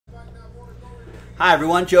Hi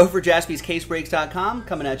everyone, Joe for JaspysCaseBreaks.com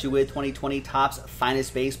coming at you with 2020 Topps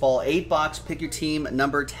Finest Baseball 8-box. Pick your team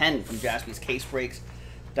number 10 from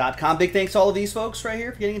JaspysCaseBreaks.com. Big thanks to all of these folks right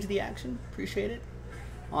here for getting into the action. Appreciate it.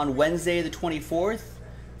 On Wednesday the 24th,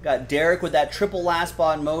 got Derek with that triple last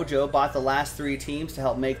bought mojo, bought the last 3 teams to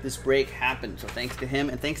help make this break happen. So thanks to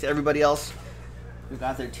him and thanks to everybody else who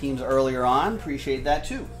got their teams earlier on. Appreciate that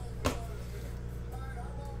too.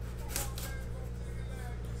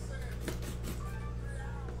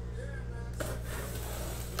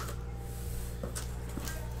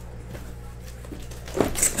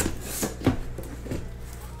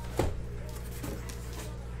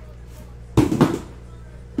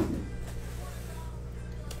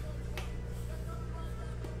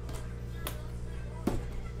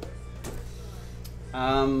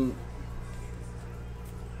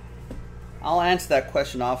 I'll answer that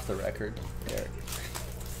question off the record, Derek.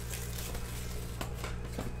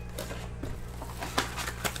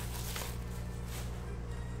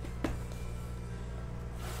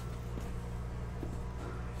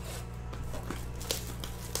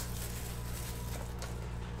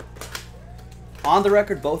 On the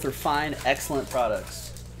record, both are fine, excellent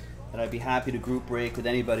products that I'd be happy to group break with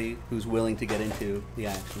anybody who's willing to get into the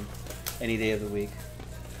action any day of the week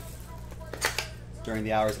during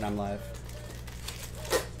the hours that I'm live.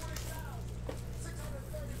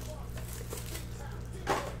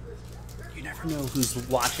 You never know who's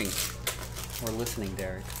watching or listening,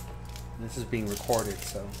 Derek. This is being recorded,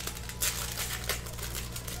 so.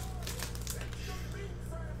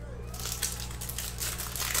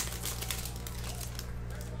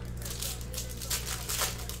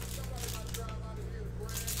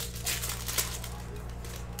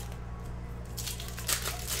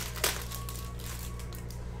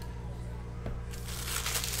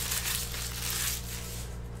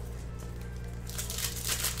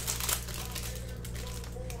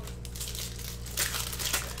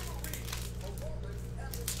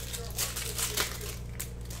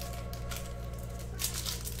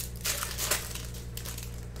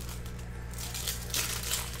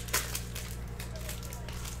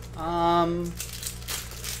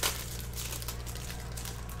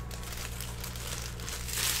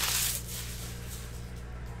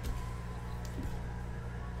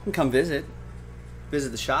 You can come visit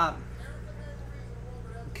the shop,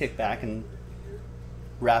 kick back and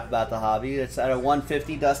rap about the hobby. It's at a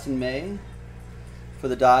 150 Dustin May for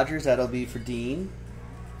the Dodgers. That'll be for Dean.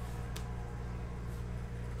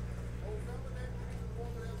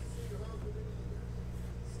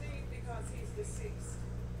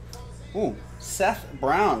 Ooh, Seth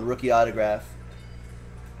Brown rookie autograph.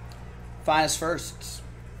 Finest firsts.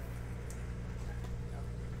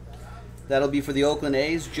 That'll be for the Oakland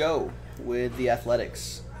A's, Joe, with the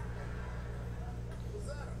Athletics.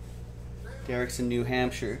 Derek's in New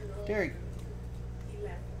Hampshire. Derek,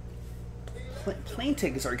 plane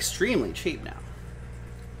tickets are extremely cheap now.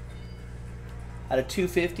 At a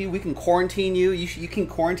 $250, we can quarantine you. You can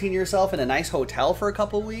quarantine yourself in a nice hotel for a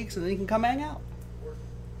couple weeks, and then you can come hang out.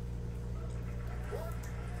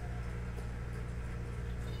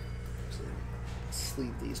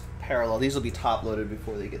 Sleeve these parallel. These will be top loaded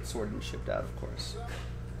before they get sorted and shipped out, of course.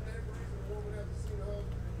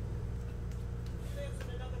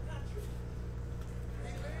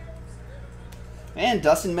 And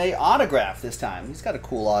Dustin May autograph this time. He's got a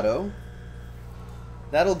cool auto.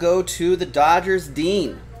 That'll go to the Dodgers,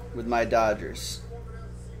 Dean, with my Dodgers.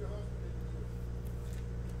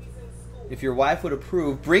 If your wife would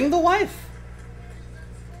approve, bring the wife.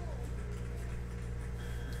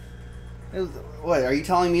 What, are you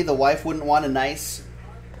telling me the wife wouldn't want a nice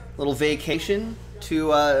little vacation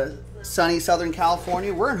to sunny Southern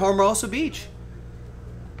California? We're in Hermosa Beach.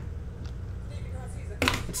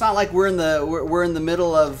 It's not like we're in the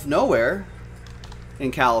middle of nowhere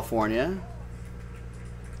in California.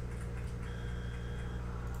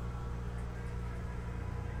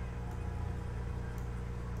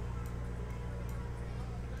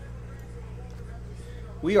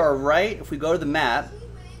 We are right, if we go to the map,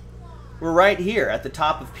 we're right here at the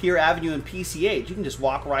top of Pier Avenue and PCH. You can just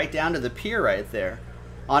walk right down to the pier right there.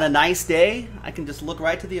 On a nice day, I can just look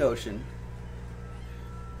right to the ocean.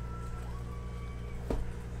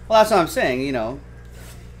 Well, that's what I'm saying, you know.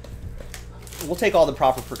 We'll take all the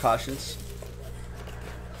proper precautions.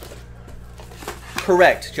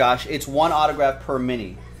 Correct, Josh. It's 1 autograph per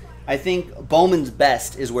mini. I think Bowman's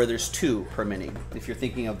Best is where there's 2 per mini, if you're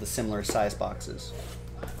thinking of the similar size boxes.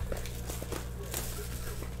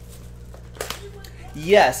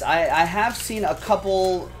 Yes, I have seen a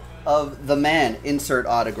couple of the Man insert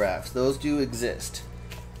autographs. Those do exist.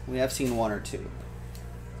 We have seen 1 or 2.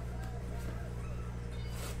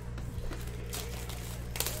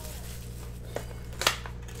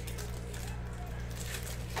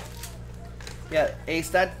 Yeah, Ace,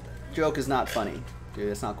 that joke is not funny. Dude,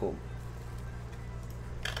 it's not cool.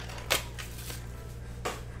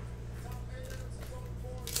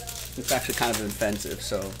 It's actually kind of offensive,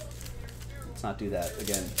 so let's not do that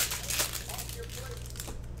again.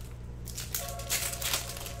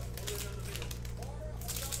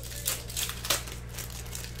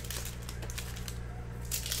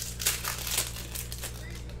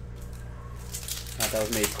 That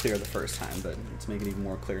was made clear the first time, but let's make it even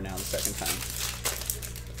more clear now the second time.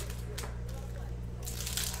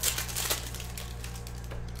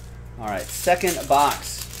 All right, second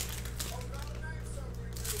box.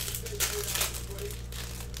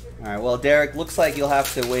 All right, well, Derek, looks like you'll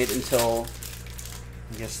have to wait until,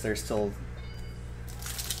 I guess there's still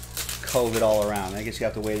COVID all around. I guess you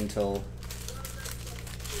have to wait until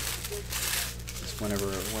just whenever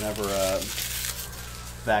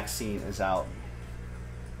vaccine is out.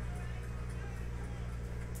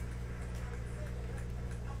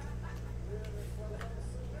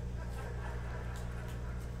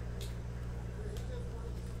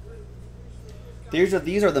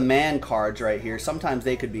 These are the man cards right here. Sometimes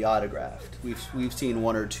they could be autographed. We've seen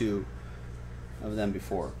one or two of them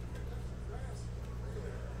before.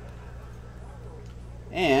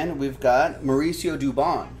 And we've got Mauricio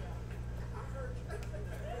Dubon.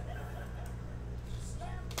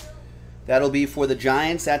 That'll be for the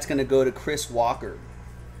Giants. That's going to go to Chris Walker.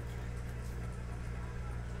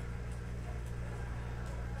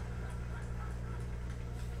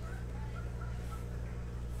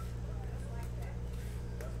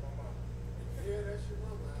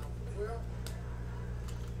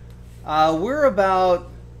 We're about,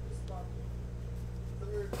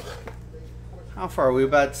 how far are we?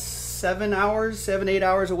 About 7 hours, 8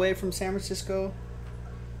 hours away from San Francisco.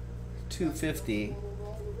 250.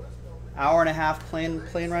 Hour and a half plane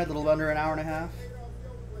ride, a little under an hour and a half.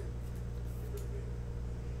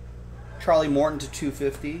 Charlie Morton to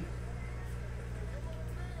 250.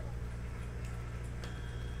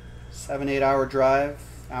 7, 8 hour drive,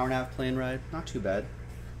 hour and a half plane ride. Not too bad.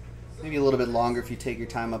 Maybe a little bit longer if you take your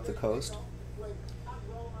time up the coast.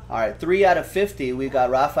 All right, 3 out of 50. We've got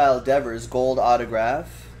Rafael Devers, gold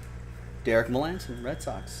autograph. Derek Melanson, Red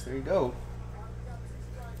Sox. There you go.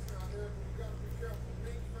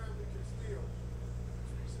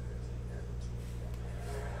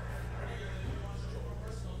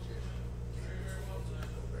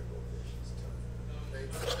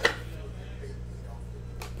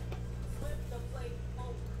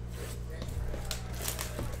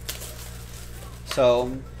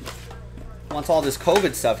 So once all this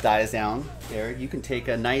COVID stuff dies down, Derek, you can take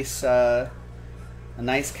a nice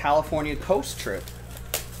California coast trip.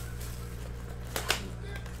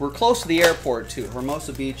 We're close to the airport too.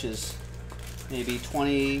 Hermosa Beach is maybe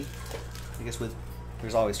 20, I guess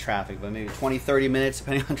there's always traffic, but maybe 20, 30 minutes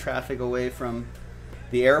depending on traffic away from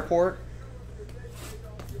the airport.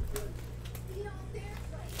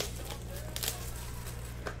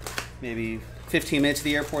 Maybe 15 minutes to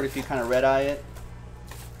the airport if you kind of red eye it.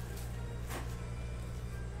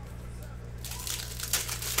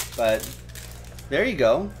 But there you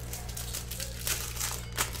go.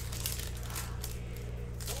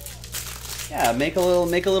 Yeah, make a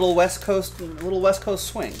little West Coast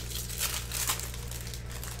swing.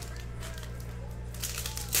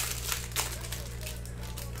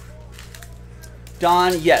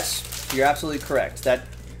 Don, yes, you're absolutely correct. That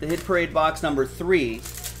the Hit Parade box number 3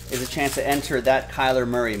 is a chance to enter that Kyler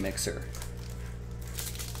Murray mixer,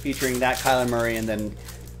 featuring that Kyler Murray, and then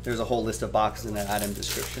there's a whole list of boxes in that item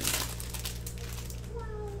description.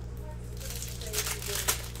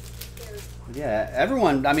 Yeah,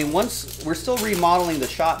 everyone, I mean, once we're still remodeling the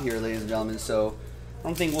shop here, ladies and gentlemen, so I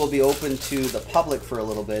don't think we'll be open to the public for a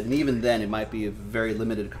little bit, and even then it might be a very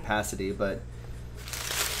limited capacity, but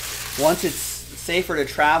once it's safer to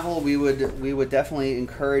travel, we would definitely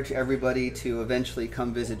encourage everybody to eventually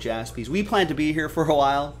come visit Jaspy's. We plan to be here for a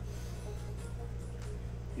while.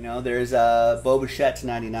 You know, there's Bo Bichette to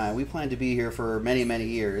 99. We plan to be here for many, many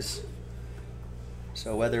years.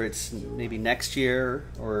 So whether it's maybe next year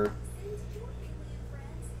or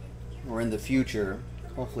in the future,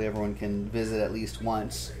 hopefully everyone can visit at least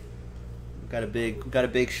once. We've got a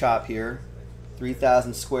big shop here,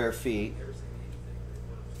 3,000 square feet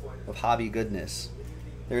of hobby goodness.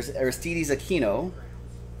 There's Aristides Aquino.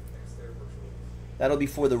 That'll be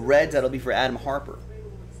for the Reds. That'll be for Adam Harper.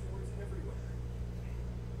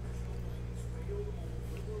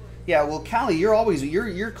 Yeah, well, Callie,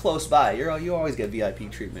 you're close by. You always get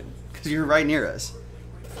VIP treatment because you're right near us.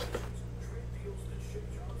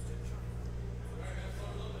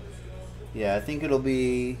 Yeah, I think it'll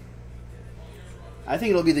be I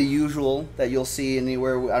think it'll be the usual that you'll see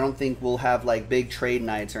anywhere. I don't think we'll have like big trade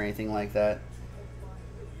nights or anything like that.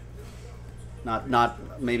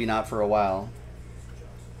 Maybe not for a while.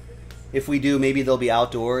 If we do, maybe they'll be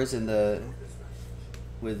outdoors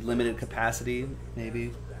with limited capacity,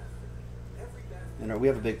 maybe. And we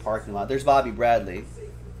have a big parking lot. There's Bobby Bradley.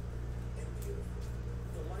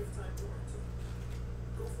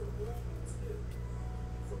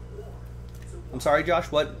 I'm sorry, Josh.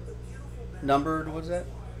 What number was that?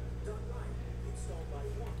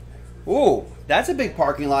 Ooh, that's a big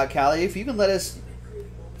parking lot, Callie. If you can let us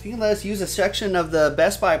use a section of the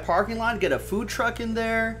Best Buy parking lot, get a food truck in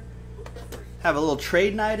there, have a little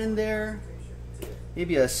trade night in there,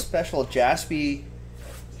 maybe a special Jaspy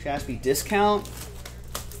discount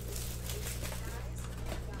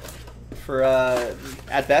for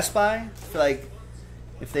at Best Buy. For like,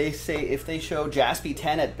 if they show Jaspy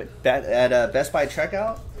 10 at Best Buy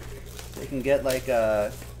checkout, they can get like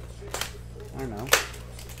I don't know,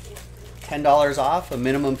 $10 off a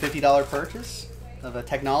minimum $50 purchase of a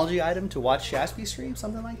technology item to watch Jaspy stream,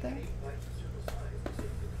 something like that.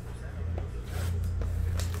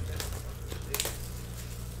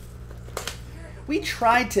 We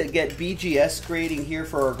tried to get BGS grading here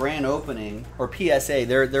for our grand opening, or PSA.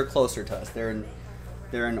 They're closer to us. They're in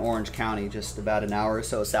Orange County, just about an hour or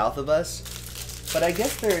so south of us. But I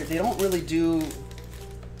guess they don't really do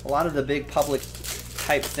a lot of the big public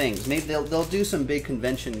type things. Maybe they'll do some big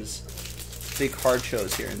conventions, big card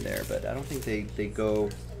shows here and there, but I don't think they go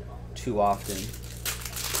too often.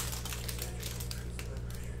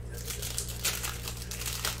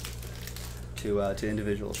 To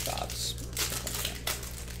individual shops.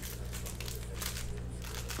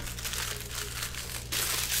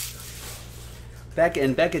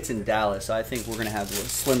 Beckett's in Dallas, so I think we're going to have a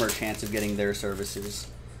slimmer chance of getting their services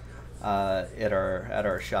at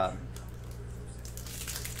our shop.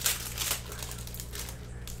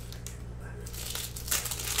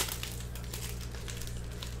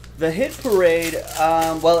 The hit parade,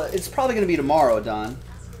 well, it's probably going to be tomorrow, Don.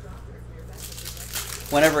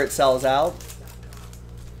 Whenever it sells out.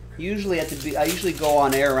 Usually I usually go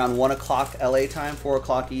on air around 1 o'clock LA time, 4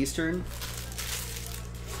 o'clock Eastern.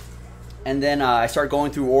 And then I start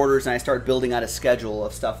going through orders and I start building out a schedule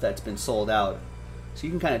of stuff that's been sold out. So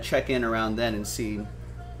you can kind of check in around then and see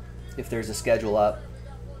if there's a schedule up.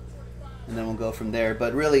 And then we'll go from there.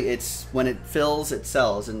 But really, it's when it fills, it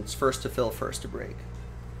sells. And it's first to fill, first to break.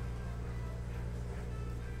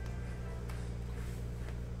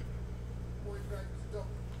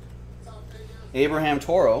 Abraham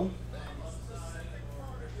Toro.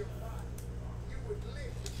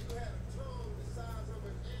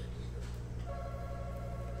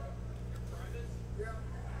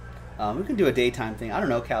 We can do a daytime thing. I don't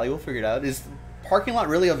know, Callie. We'll figure it out. Is parking lot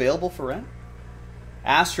really available for rent?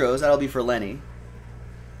 Astros, that'll be for Lenny.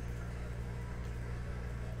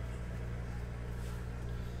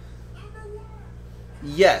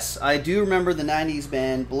 Yes, I do remember the 90s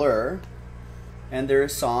band Blur and their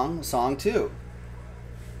song 2,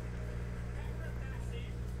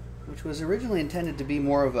 which was originally intended to be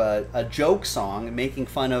more of a joke song making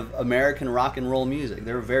fun of American rock and roll music.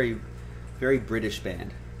 They're a very, very British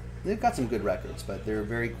band. They've got some good records, but they're a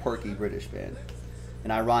very quirky British band.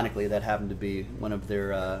 And ironically, that happened to be one of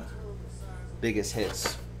their biggest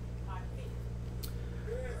hits.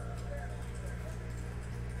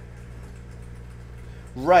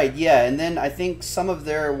 Right, yeah, and then I think some of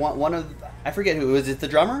their, I forget who, was it the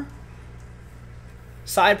drummer?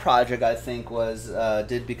 Side project, I think,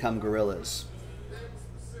 did become Gorillaz.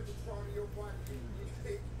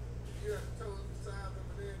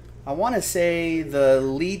 I want to say the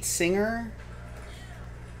lead singer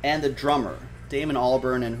and the drummer, Damon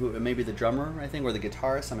Albarn, and maybe the drummer, I think, or the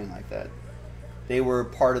guitarist, something like that. They were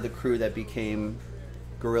part of the crew that became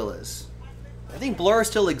Gorillaz. I think Blur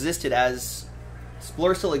still existed as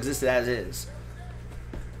is.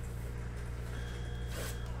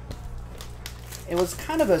 It was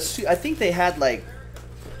kind of I think they had was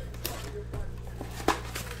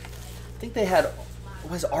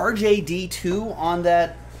RJD2 on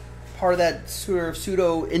that part of that sort of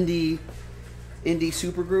pseudo indie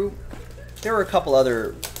supergroup. There were a couple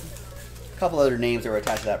other names that were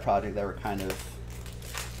attached to that project that were kind of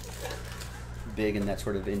big in that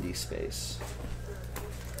sort of indie space.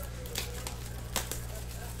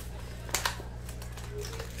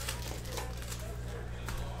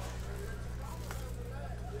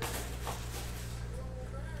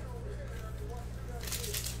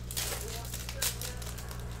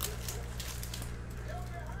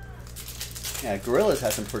 Yeah, Gorillaz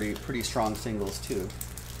has some pretty strong singles too.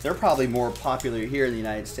 They're probably more popular here in the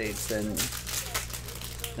United States than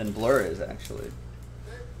than Blur is, actually.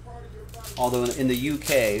 Although in the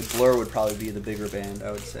UK, Blur would probably be the bigger band,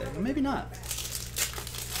 I would say. Or maybe not.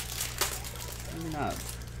 Maybe not.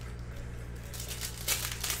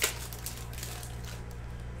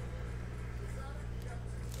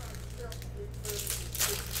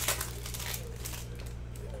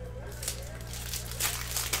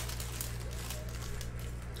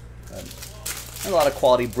 A lot of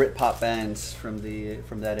quality Britpop bands from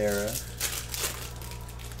that era.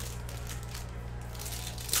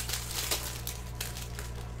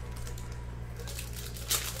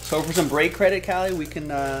 So for some break credit, Callie, we can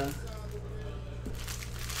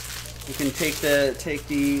take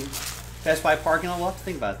the Best Buy parking lot. We'll have to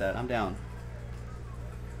think about that. I'm down.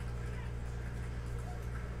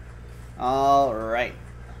 All right.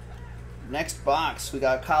 Next box, we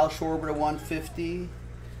got Kyle Schwarber to 150.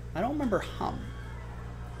 I don't remember Hum.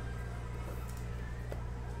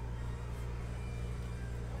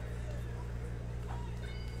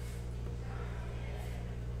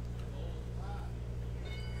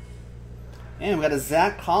 And we got a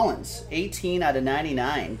Zach Collins, 18 out of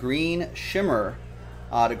 99, green shimmer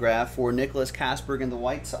autograph for Nicholas Kasberg and the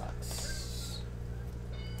White Sox.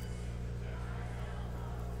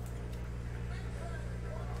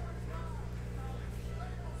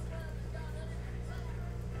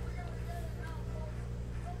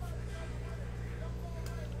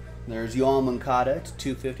 There's Yoel Moncada to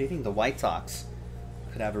 250. I think the White Sox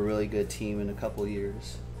could have a really good team in a couple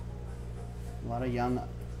years. A lot of young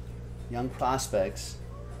prospects.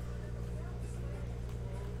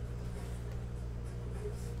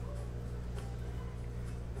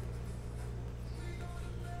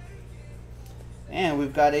 And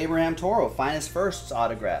we've got Abraham Toro, finest firsts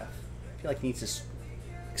autograph. I feel like he needs to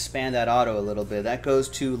expand that auto a little bit. That goes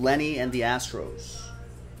to Lenny and the Astros.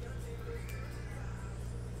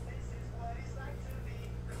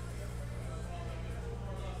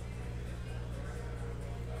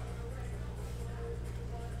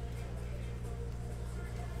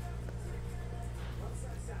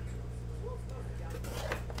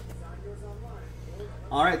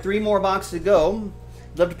 All right, 3 more boxes to go.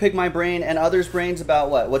 Love to pick my brain and others' brains about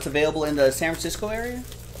what's available in the San Francisco area.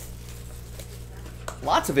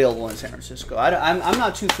 Lots available in San Francisco. I'm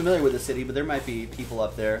not too familiar with the city, but there might be people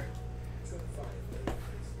up there. I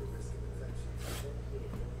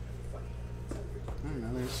don't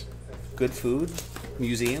know. There's good food,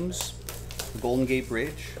 museums, the Golden Gate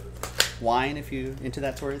Bridge, wine if you're into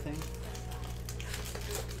that sort of thing.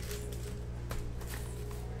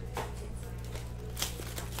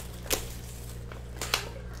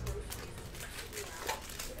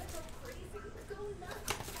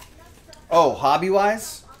 Oh,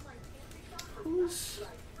 hobby-wise?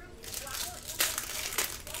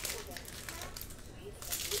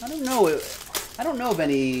 I don't know. I don't know of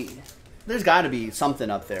any. There's got to be something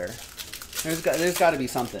up there. There's got to be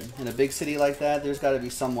something in a big city like that. There's got to be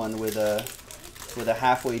someone with a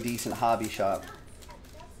halfway decent hobby shop.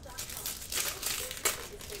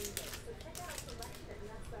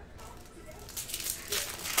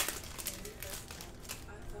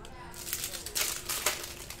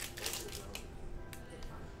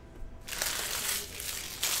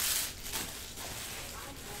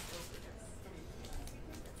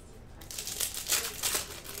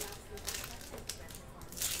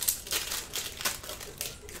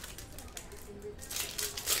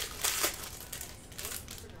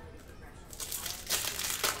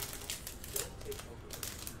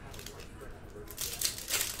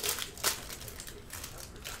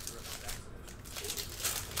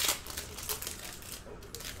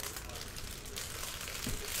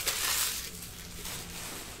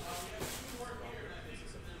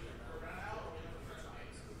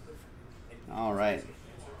 All right.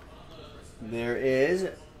 There is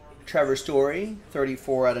Trevor Story,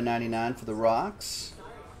 34 out of 99 for the Rocks.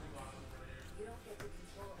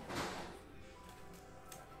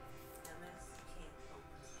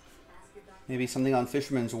 Maybe something on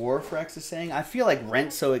Fisherman's Wharf, Rex is saying. I feel like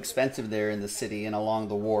rent's so expensive there in the city and along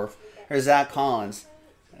the wharf. There's Zach Collins.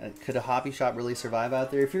 Could a hobby shop really survive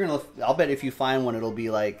out there? If you're gonna, I'll bet if you find one, it'll be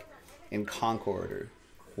like in Concord or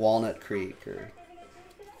Walnut Creek or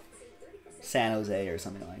San Jose or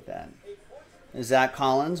something like that. There's Zach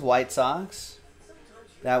Collins, White Sox.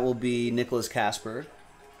 That will be Nicholas Kasberg.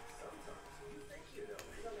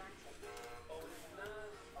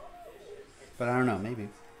 But I don't know, maybe.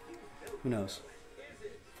 Who knows?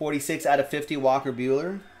 46 out of 50, Walker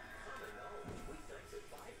Buehler.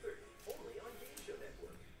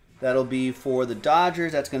 That'll be for the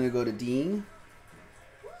Dodgers. That's going to go to Dean.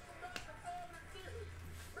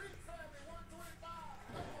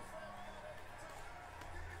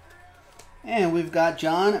 And we've got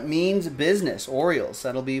John Means Business, Orioles.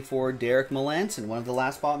 That'll be for Derek Melanson, one of the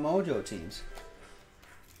Last Spot Mojo teams.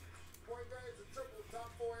 Point guys, a triple,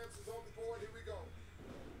 top 4 answers on the board. Here we go.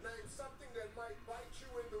 Name something that might bite you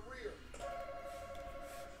in the rear.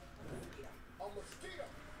 A mosquito.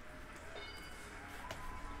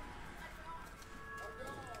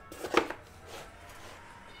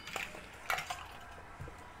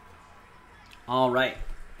 All right.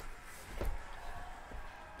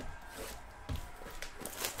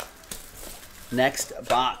 Next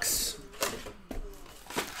box.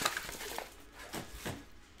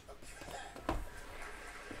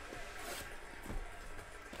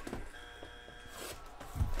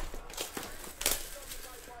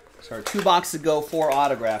 So 2 boxes to go, 4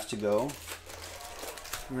 autographs to go.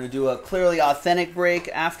 We're going to do a clearly authentic break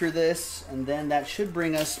after this, and then that should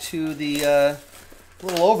bring us to the a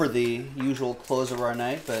little over the usual close of our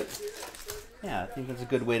night, but yeah, I think that's a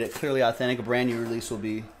good way to clearly authentic. A brand new release will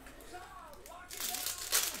be a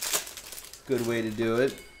good way to do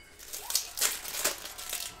it.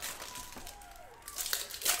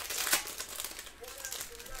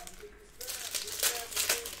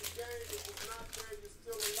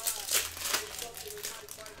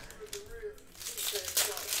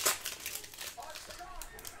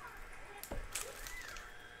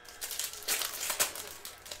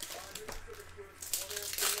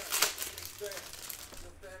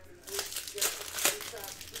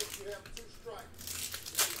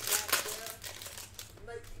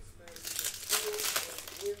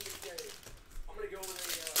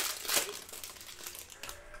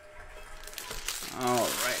 All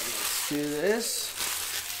right, let's do this.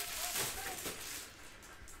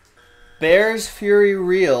 Bears Fury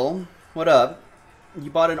Real, what up?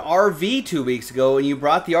 You bought an RV 2 weeks ago and you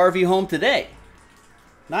brought the RV home today.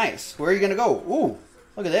 Nice. Where are you going to go? Ooh,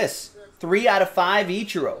 look at this. 3 out of 5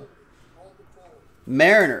 Ichiro.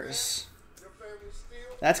 Mariners.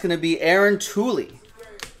 That's going to be Aaron Tooley.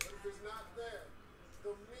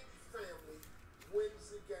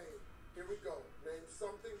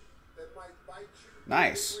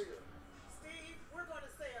 Nice.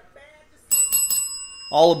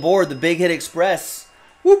 All aboard the Big Hit Express.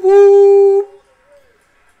 Whoop whoop.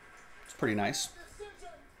 It's pretty nice.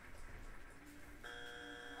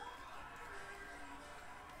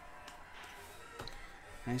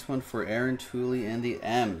 Nice one for Aaron Tooley and the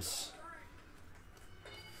M's.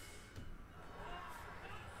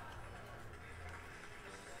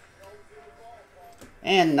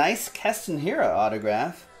 And nice Keston Hiura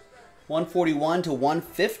autograph. 141 to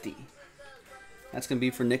 150. That's going to be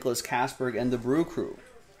for Nicholas Kasberg and the Brew Crew.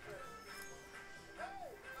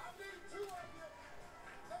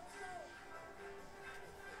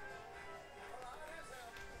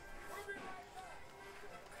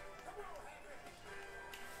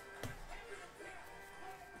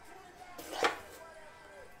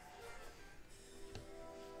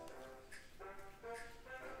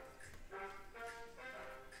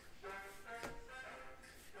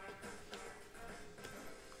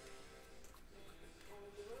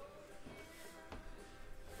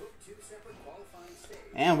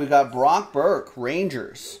 And we got Brock Burke,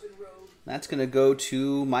 Rangers. That's going to go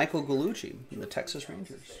to Michael Gallucci in the Texas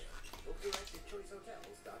Rangers.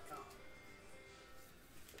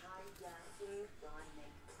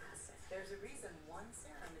 There's a reason one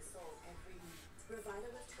serum is sold every week.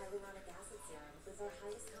 Provided with hyaluronic acid serum with our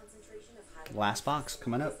highest concentration of hyaluronic. Last box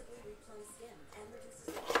coming up.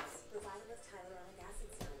 Provided with hyaluronic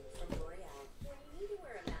acid serum from L'Oreal. When you need to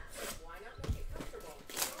wear a mask, why not make it comfortable?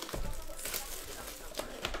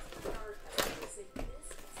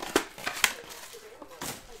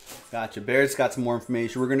 Gotcha. Bear's got some more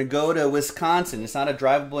information. We're going to go to Wisconsin. It's not a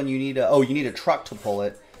drivable, and you need a you need a truck to pull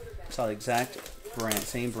it. It's not the exact brand,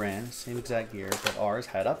 same exact gear, but ours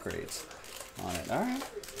had upgrades on it. All right,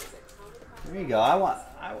 there you go. I want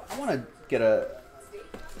to get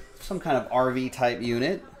some kind of RV type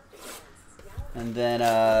unit, and then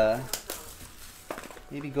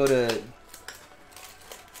maybe go to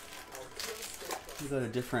all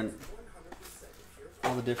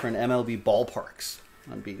the different MLB ballparks.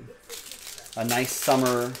 That'd be a nice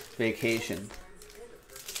summer vacation.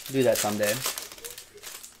 Do that someday.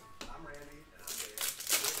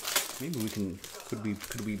 Maybe we can.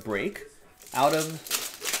 Could we break out of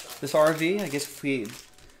this RV? I guess if we.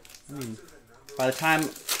 I mean, by the time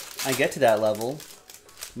I get to that level,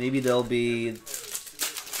 maybe there'll be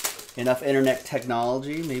enough internet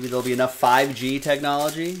technology. Maybe there'll be enough 5G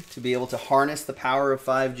technology to be able to harness the power of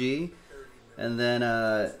 5G, and then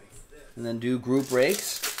do group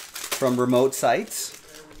breaks from remote sites.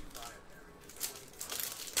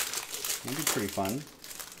 That'd be pretty fun.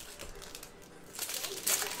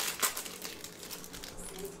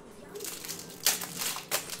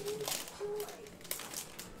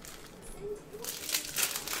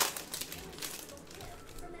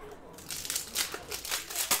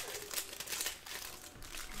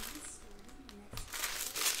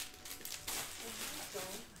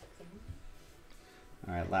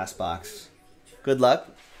 All right, last box. Good luck.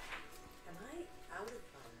 Am I out of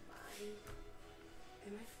my mind?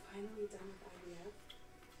 Am I finally done with IVF?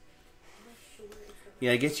 Am I sure it's the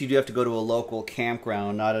Yeah, I guess you do have to go to a local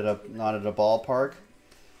campground, not at a ballpark.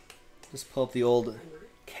 Just pull up the old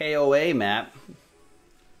KOA map.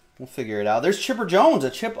 We'll figure it out. There's Chipper Jones, a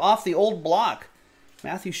chip off the old block.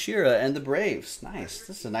 Matthew Shearer and the Braves. Nice.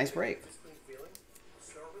 This is a nice break.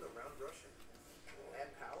 Start with a round brush head.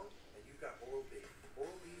 Add power, and you've got Oral-B.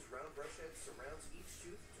 Oral-B's round brush head surrounds each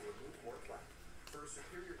tooth to remove more plaque. For a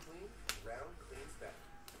superior clean, round cleans better.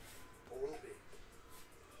 Oral-B.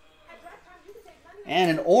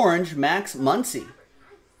 And an orange Max Muncy.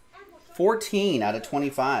 14 out of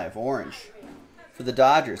 25. Orange. For the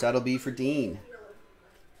Dodgers. That'll be for Dean.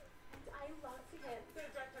 I love him. Go to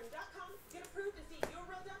DriveTime.com, get approved to see your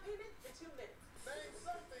real down payment in 2 minutes. Name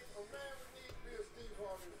something a man would need to be a Steve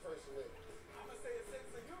Harvey impersonator. I'm going to say a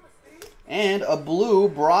sense of humor, Steve. And a blue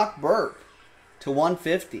Brock Burke to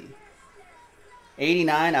 150.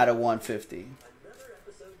 89 out of 150. Another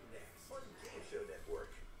episode next on Game Show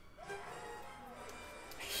Network.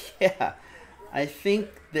 Yeah. I think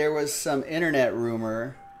there was some internet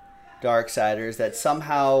rumor, Darksiders, that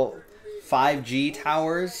somehow 5G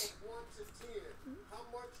towers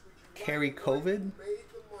carry COVID.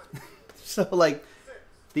 So like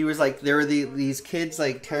there were these kids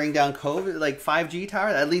like tearing down COVID, like 5G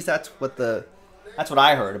towers. At least that's what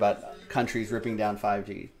I heard about countries ripping down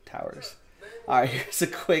 5G towers. All right, here's a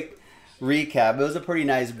quick recap. It was a pretty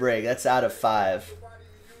nice break. That's out of 5.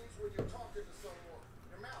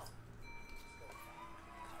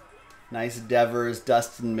 Nice Devers,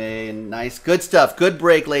 Dustin May, and nice, good stuff. Good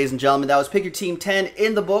break, ladies and gentlemen. That was Pick Your Team 10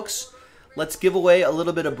 in the books. Let's give away a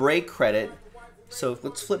little bit of break credit. So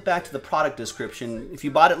let's flip back to the product description. If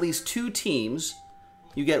you bought at least 2 teams,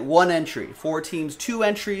 you get 1 entry. 4 teams, 2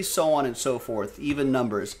 entries, so on and so forth. Even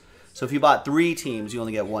numbers. So if you bought 3 teams, you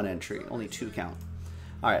only get 1 entry. Only 2 count.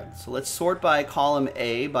 All right, so let's sort by column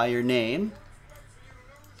A by your name.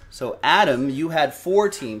 So Adam, you had 4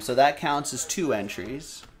 teams, so that counts as 2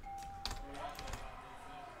 entries.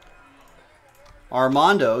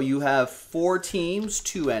 Armando, you have 4 teams,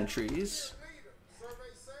 2 entries.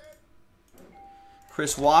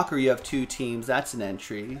 Chris Walker, you have 2 teams, that's an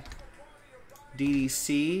entry.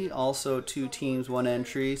 DDC, also 2 teams, 1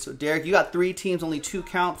 entry. So Derek, you got 3 teams, only 2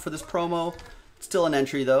 count for this promo. Still an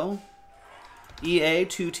entry though. EA,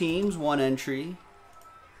 2 teams, 1 entry.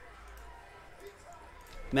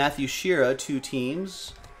 Matthew Shearer, 2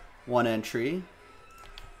 teams, 1 entry.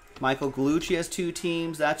 Michael Gallucci has 2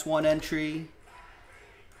 teams, that's 1 entry.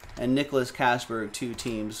 And Nicholas Kasberg, 2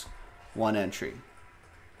 teams, 1 entry.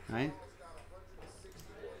 All right?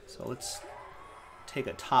 So let's take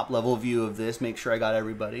a top level view of this, make sure I got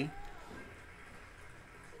everybody.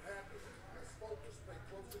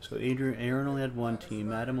 So Aaron only had 1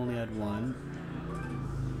 team, Adam only had 1.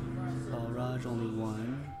 Raj only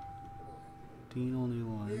 1. Dean only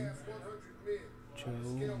 1. Joe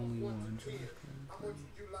only 1.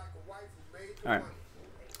 All right.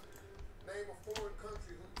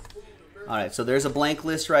 All right, so there's a blank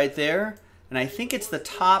list right there, and I think it's the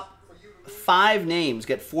top 5 names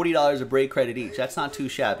get $40 of break credit each. That's not too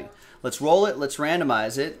shabby. Let's roll it. Let's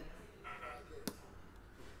randomize it.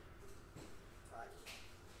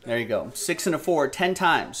 There you go. 6 and a 4, 10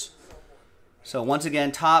 times. So once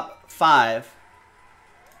again, top 5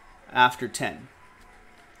 after 10.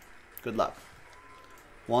 Good luck.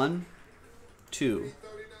 1, 2,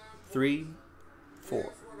 3,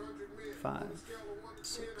 4, 5,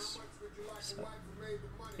 6, 7,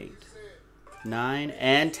 8, 9,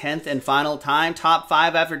 and 10th and final time. Top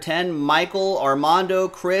 5 after 10. Michael, Armando,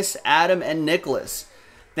 Chris, Adam, and Nicholas.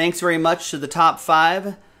 Thanks very much to the top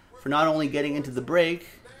 5 for not only getting into the break.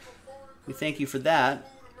 We thank you for that.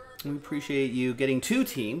 We appreciate you getting 2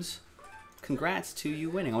 teams. Congrats to you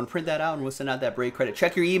winning. I want to print that out and we'll send out that break credit.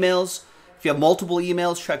 Check your emails. If you have multiple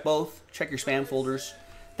emails, check both. Check your spam folders.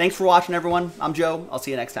 Thanks for watching, everyone. I'm Joe. I'll see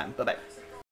you next time. Bye-bye.